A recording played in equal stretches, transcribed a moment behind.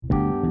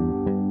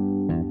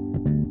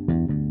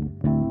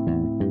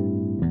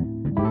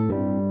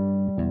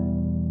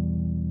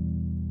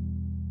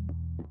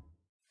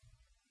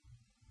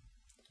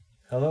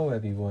Hello,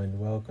 everyone.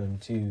 Welcome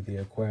to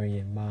the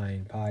Aquarian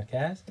Mind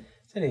podcast.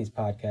 Today's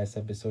podcast,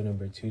 episode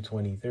number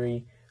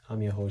 223.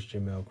 I'm your host,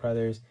 Jamel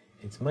Crothers.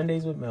 It's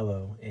Mondays with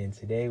Mello, and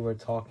today we're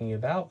talking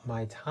about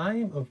my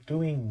time of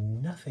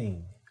doing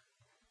nothing.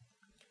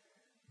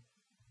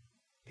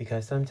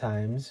 Because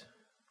sometimes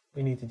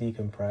we need to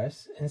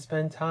decompress and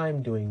spend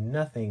time doing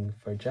nothing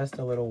for just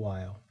a little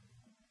while.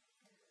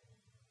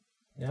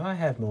 Now, I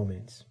have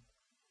moments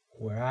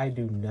where I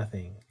do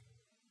nothing,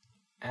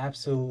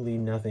 absolutely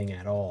nothing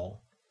at all.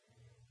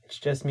 It's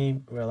just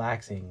me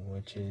relaxing,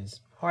 which is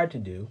hard to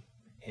do,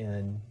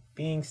 and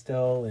being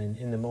still and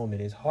in the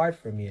moment is hard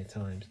for me at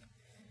times.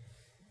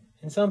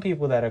 And some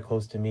people that are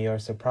close to me are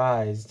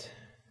surprised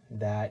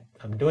that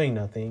I'm doing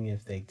nothing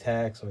if they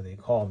text or they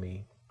call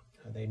me.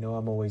 They know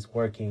I'm always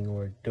working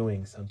or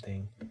doing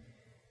something.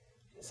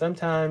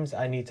 Sometimes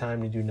I need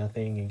time to do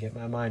nothing and get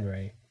my mind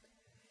right,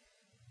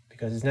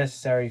 because it's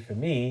necessary for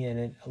me and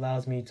it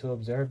allows me to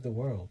observe the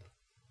world.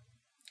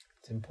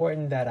 It's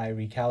important that I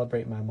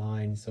recalibrate my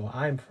mind so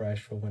I'm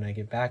fresh for when I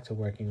get back to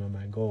working on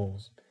my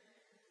goals.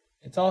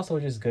 It's also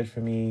just good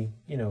for me,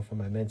 for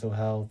my mental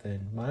health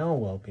and my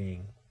own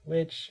well-being,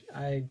 which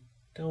I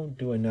don't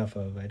do enough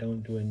of. I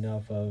don't do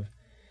enough of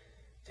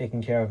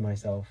taking care of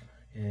myself.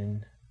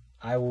 And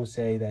I will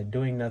say that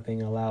doing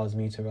nothing allows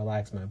me to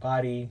relax my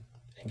body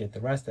and get the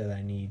rest that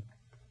I need.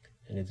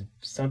 And it's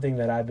something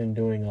that I've been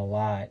doing a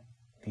lot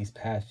these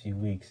past few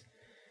weeks.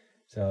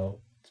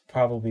 So it's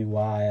probably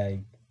why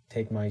I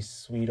take my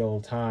sweet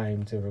old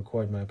time to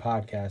record my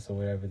podcast or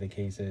whatever the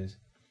case is.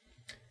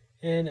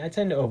 And I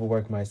tend to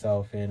overwork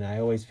myself, and I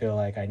always feel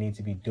like I need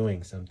to be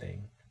doing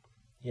something.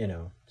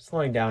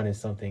 Slowing down is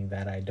something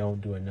that I don't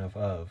do enough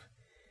of.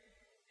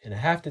 And I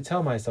have to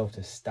tell myself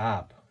to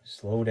stop,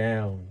 slow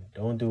down,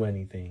 don't do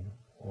anything,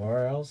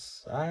 or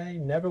else I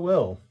never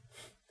will.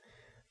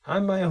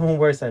 I'm my own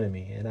worst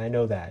enemy, and I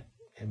know that.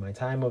 And my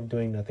time of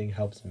doing nothing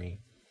helps me.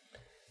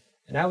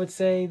 And I would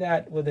say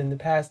that within the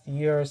past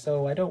year or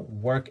so, I don't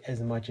work as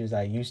much as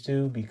I used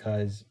to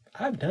because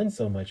I've done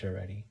so much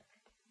already.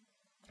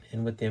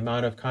 And with the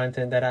amount of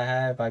content that I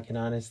have, I can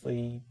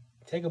honestly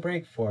take a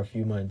break for a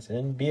few months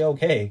and be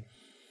okay.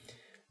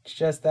 It's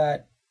just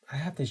that I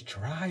have this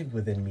drive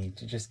within me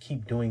to just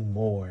keep doing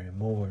more and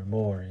more and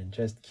more and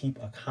just keep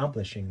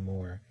accomplishing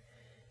more.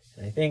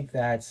 And I think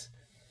that's,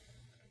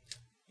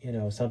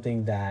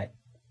 something that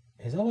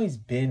has always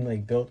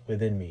been built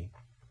within me.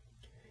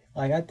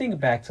 I think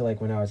back to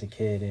when I was a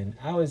kid and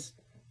I was,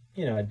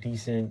 a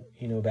decent,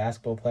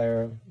 basketball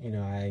player.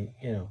 I,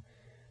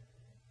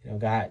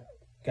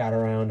 got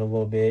around a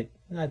little bit.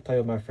 And I'd play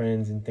with my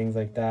friends and things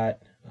like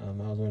that. I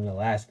was one of the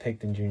last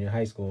picked in junior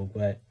high school,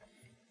 but,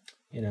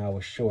 I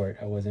was short.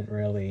 I wasn't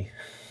really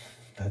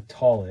the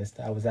tallest.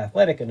 I was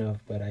athletic enough,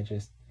 but I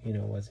just,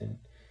 wasn't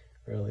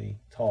really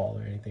tall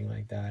or anything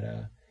like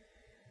that.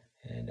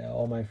 And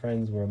all my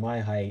friends were my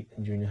height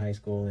in junior high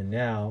school. And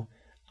now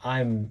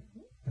I'm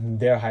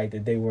their height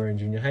that they were in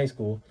junior high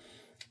school,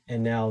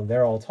 and now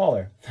they're all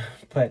taller.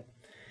 But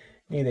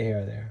neither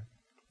here or there.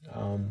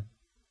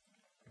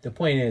 The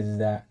point is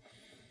that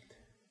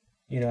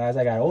as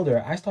I got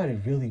older, I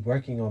started really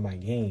working on my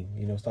game.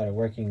 Started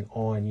working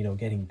on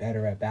getting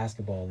better at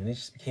basketball, and it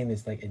just became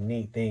this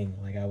innate thing.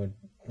 I would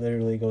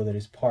literally go to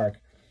this park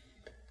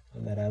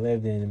that I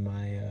lived in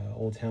my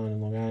old town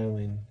in Long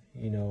Island,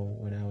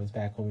 when I was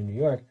back home in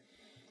New York.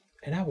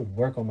 And I would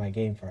work on my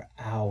game for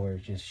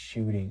hours, just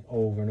shooting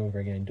over and over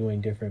again,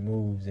 doing different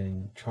moves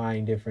and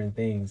trying different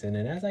things. And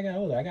then as I got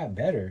older, I got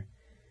better.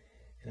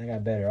 And I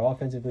got better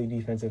offensively,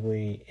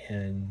 defensively.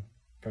 And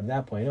from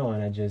that point on,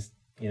 I just,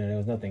 there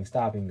was nothing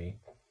stopping me.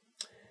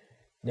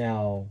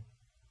 Now,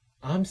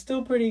 I'm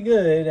still pretty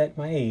good at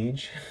my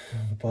age,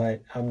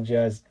 but I'm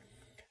just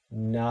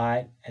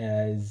not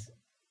as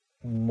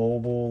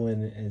mobile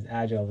and as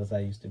agile as I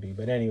used to be.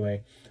 But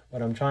anyway,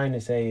 what I'm trying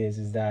to say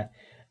is that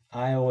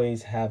I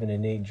always have an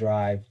innate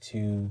drive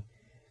to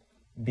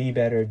be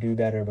better, do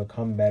better,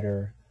 become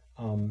better,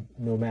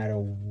 no matter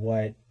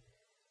what,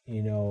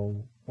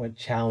 what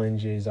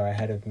challenges are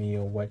ahead of me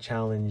or what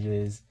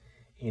challenges,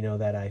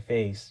 that I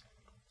face.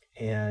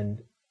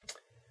 And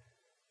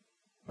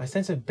my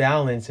sense of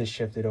balance has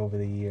shifted over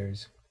the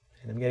years,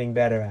 and I'm getting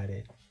better at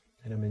it,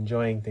 and I'm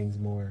enjoying things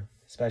more,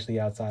 especially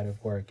outside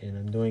of work. And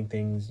I'm doing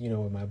things,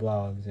 with my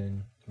blogs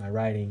and my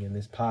writing and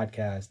this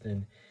podcast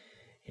and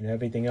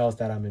everything else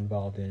that I'm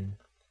involved in.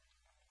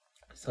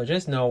 So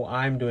just know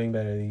I'm doing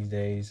better these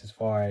days as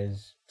far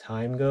as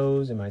time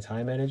goes and my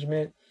time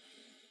management.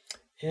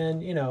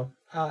 And,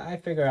 I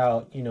figure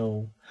out,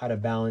 how to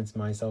balance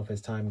myself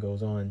as time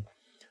goes on.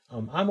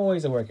 I'm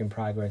always a work in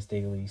progress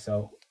daily.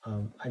 So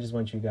I just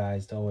want you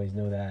guys to always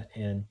know that.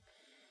 And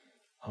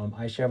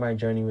I share my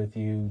journey with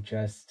you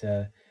just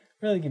to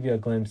really give you a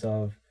glimpse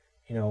of,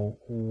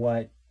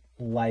 what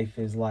life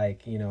is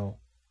like.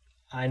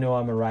 I know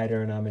I'm a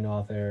writer and I'm an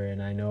author,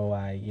 and I know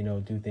I,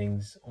 do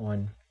things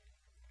on,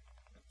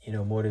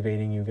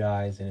 motivating you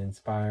guys and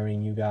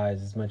inspiring you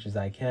guys as much as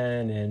I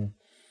can. And,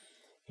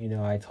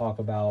 I talk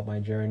about my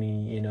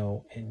journey,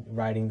 in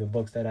writing the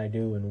books that I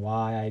do and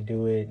why I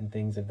do it and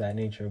things of that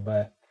nature.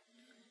 But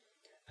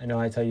I know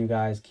I tell you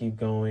guys, keep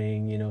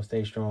going,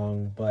 stay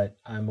strong, but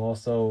I'm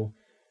also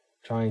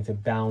trying to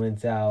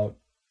balance out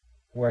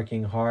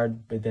working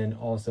hard, but then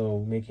also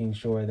making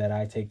sure that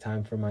I take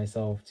time for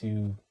myself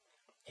to,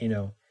 you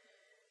know,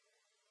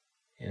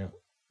 you know,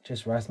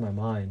 just rest my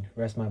mind,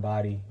 rest my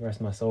body,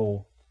 rest my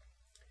soul.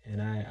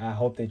 And I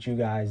hope that you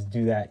guys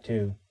do that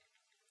too.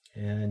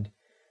 And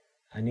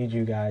I need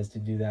you guys to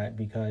do that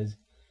because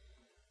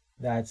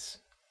that's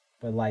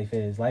what life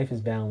is. Life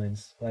is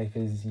balance. Life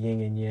is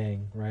yin and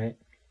yang, right?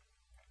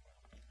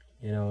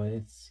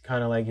 It's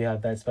kind of like you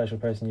have that special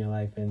person in your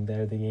life and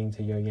they're the yin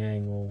to your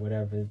yang or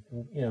whatever,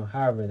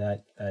 however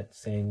that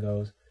saying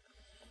goes.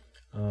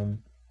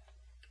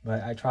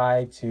 But I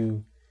try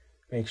to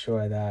make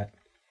sure that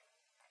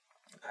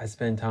I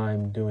spend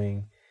time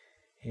doing,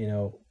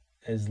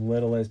 as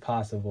little as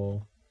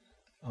possible.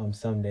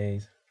 Some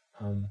days,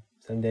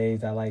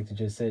 I like to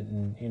just sit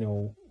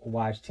and,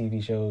 watch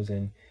TV shows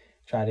and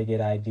try to get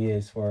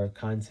ideas for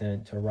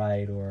content to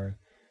write or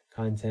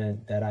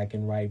content that I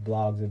can write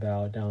blogs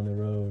about down the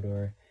road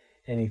or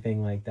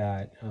anything like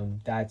that.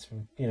 That's,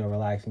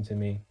 relaxing to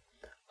me.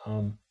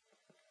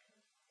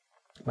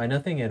 My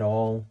nothing at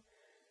all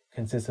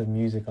consists of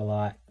music a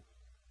lot.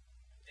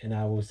 And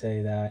I will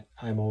say that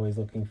I'm always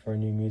looking for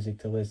new music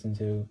to listen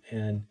to.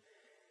 And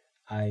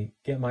I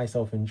get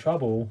myself in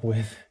trouble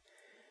with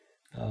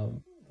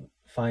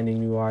finding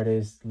new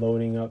artists,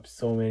 loading up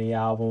so many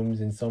albums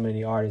and so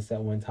many artists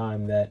at one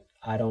time that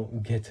I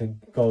don't get to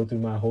go through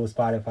my whole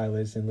Spotify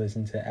list and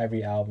listen to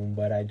every album,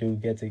 but I do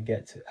get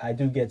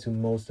to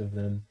most of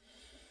them.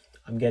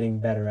 I'm getting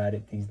better at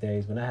it these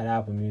days. When I had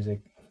Apple Music,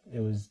 it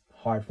was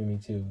hard for me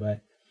too. But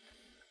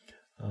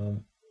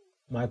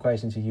my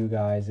question to you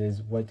guys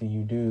is, what do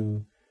you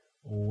do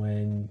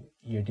when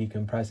you're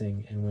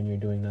decompressing and when you're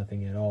doing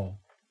nothing at all?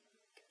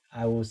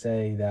 I will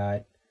say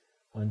that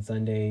on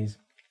Sundays,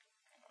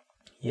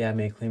 I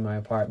may clean my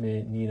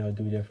apartment and,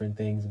 do different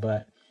things,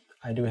 but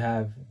I do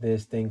have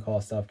this thing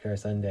called Self-Care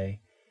Sunday.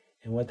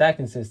 And what that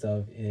consists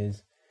of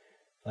is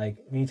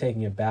like me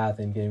taking a bath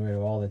and getting rid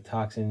of all the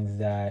toxins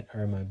that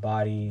are in my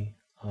body,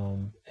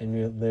 and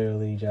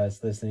literally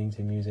just listening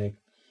to music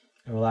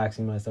and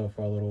relaxing myself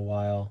for a little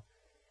while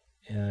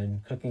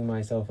and cooking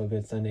myself a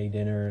good Sunday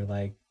dinner,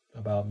 like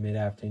about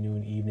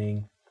mid-afternoon,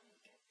 evening,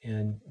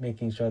 and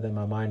making sure that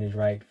my mind is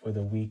right for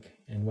the week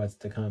and what's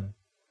to come.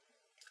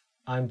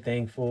 I'm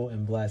thankful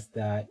and blessed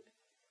that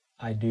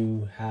I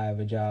do have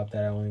a job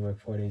that I only work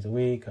 4 days a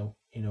week. I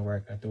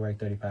have to work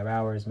 35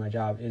 hours. My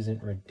job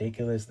isn't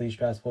ridiculously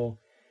stressful.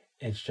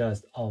 It's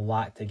just a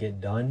lot to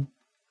get done.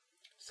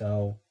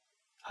 So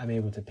I'm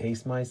able to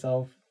pace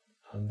myself.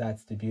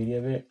 That's the beauty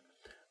of it.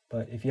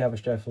 But if you have a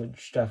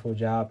stressful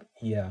job,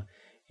 you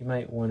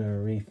might want to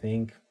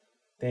rethink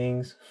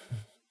things.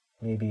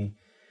 Maybe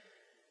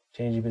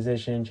change your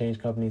position, change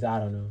companies. I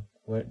don't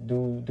know.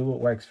 Do what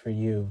works for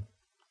you.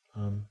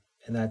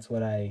 And that's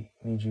what I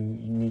need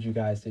you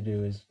guys to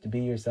do, is to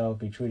be yourself,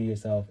 be true to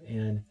yourself,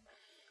 and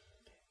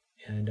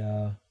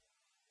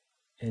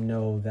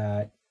know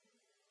that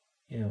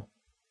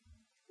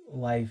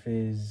life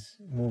is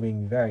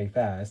moving very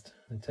fast.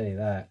 I'll tell you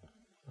that.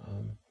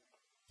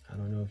 I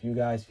don't know if you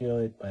guys feel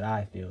it, but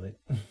I feel it.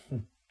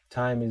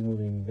 Time is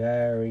moving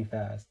very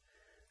fast,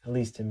 at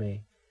least to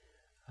me.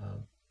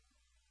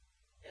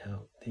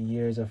 The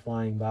years are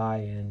flying by,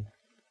 and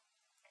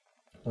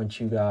I want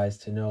you guys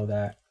to know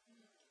that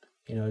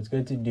it's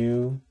good to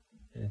do,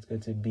 and it's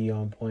good to be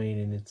on point,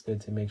 and it's good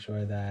to make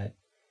sure that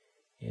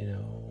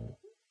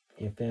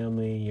your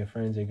family, your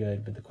friends are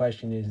good. But the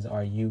question is,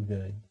 are you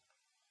good?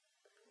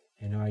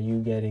 And are you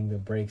getting the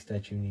breaks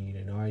that you need?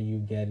 And are you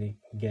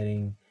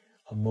getting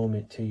a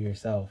moment to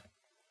yourself?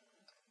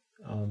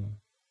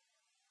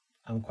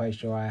 I'm quite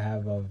sure I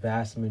have a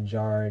vast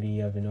majority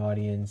of an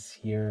audience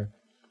here,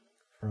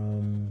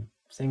 from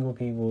single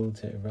people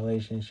to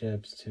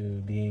relationships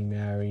to being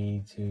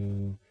married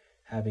to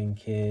having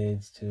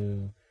kids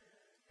to,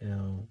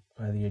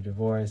 whether you're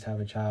divorced,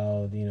 have a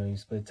child, you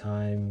split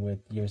time with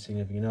your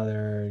significant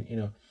other,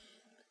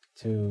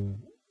 to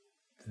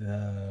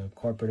the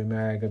corporate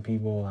America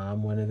people.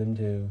 I'm one of them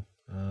too.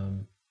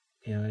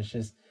 It's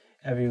just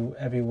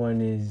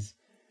everyone is,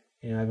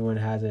 everyone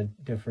has a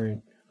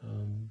different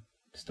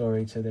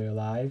story to their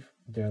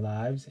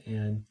lives,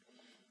 and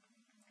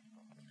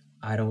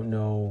I don't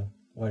know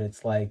what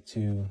it's like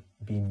to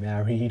be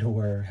married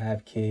or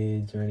have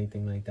kids or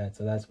anything like that.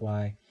 So that's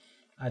why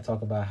I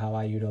talk about how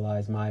I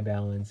utilize my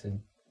balance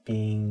and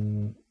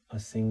being a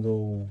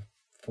single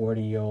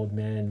 40-year-old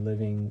man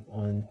living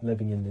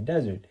in the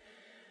desert.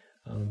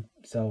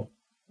 So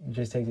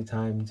just take the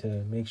time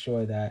to make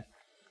sure that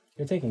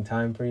you're taking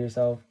time for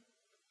yourself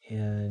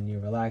and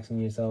you're relaxing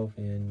yourself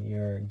and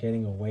you're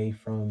getting away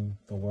from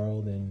the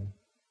world and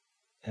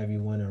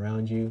everyone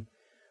around you.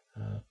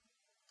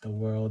 The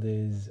world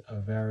is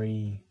a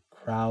very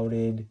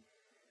crowded,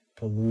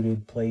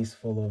 polluted place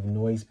full of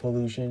noise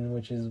pollution,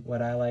 which is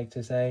what I like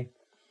to say.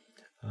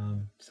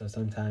 So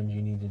sometimes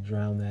you need to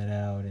drown that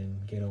out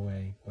and get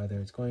away, whether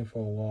it's going for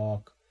a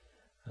walk,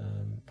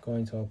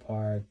 going to a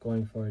park,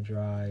 going for a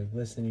drive,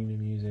 listening to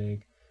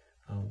music,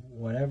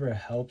 whatever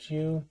helps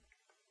you,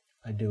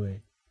 I do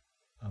it.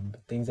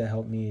 Things that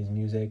help me is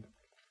music,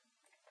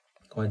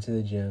 going to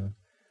the gym,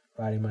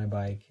 riding my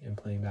bike, and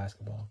playing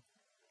basketball.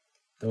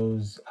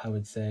 Those, I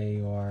would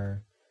say,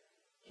 are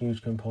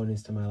huge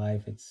components to my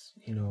life. It's,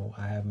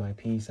 I have my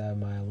peace, I have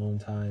my alone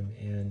time,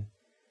 and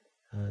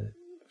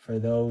for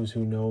those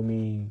who know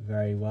me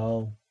very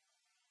well,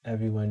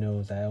 everyone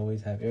knows I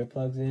always have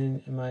earplugs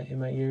in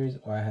my ears,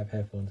 or I have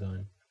headphones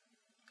on,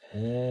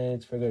 and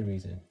it's for good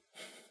reason.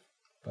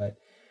 But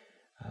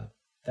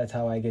that's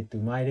how I get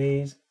through my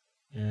days,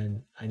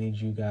 and I need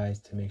you guys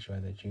to make sure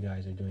that you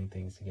guys are doing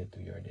things to get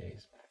through your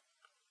days.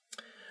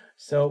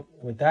 So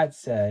with that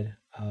said,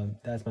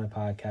 that's my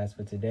podcast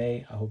for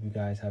today. I hope you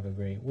guys have a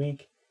great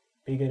week.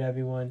 Be good,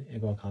 everyone, and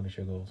go accomplish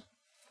your goals.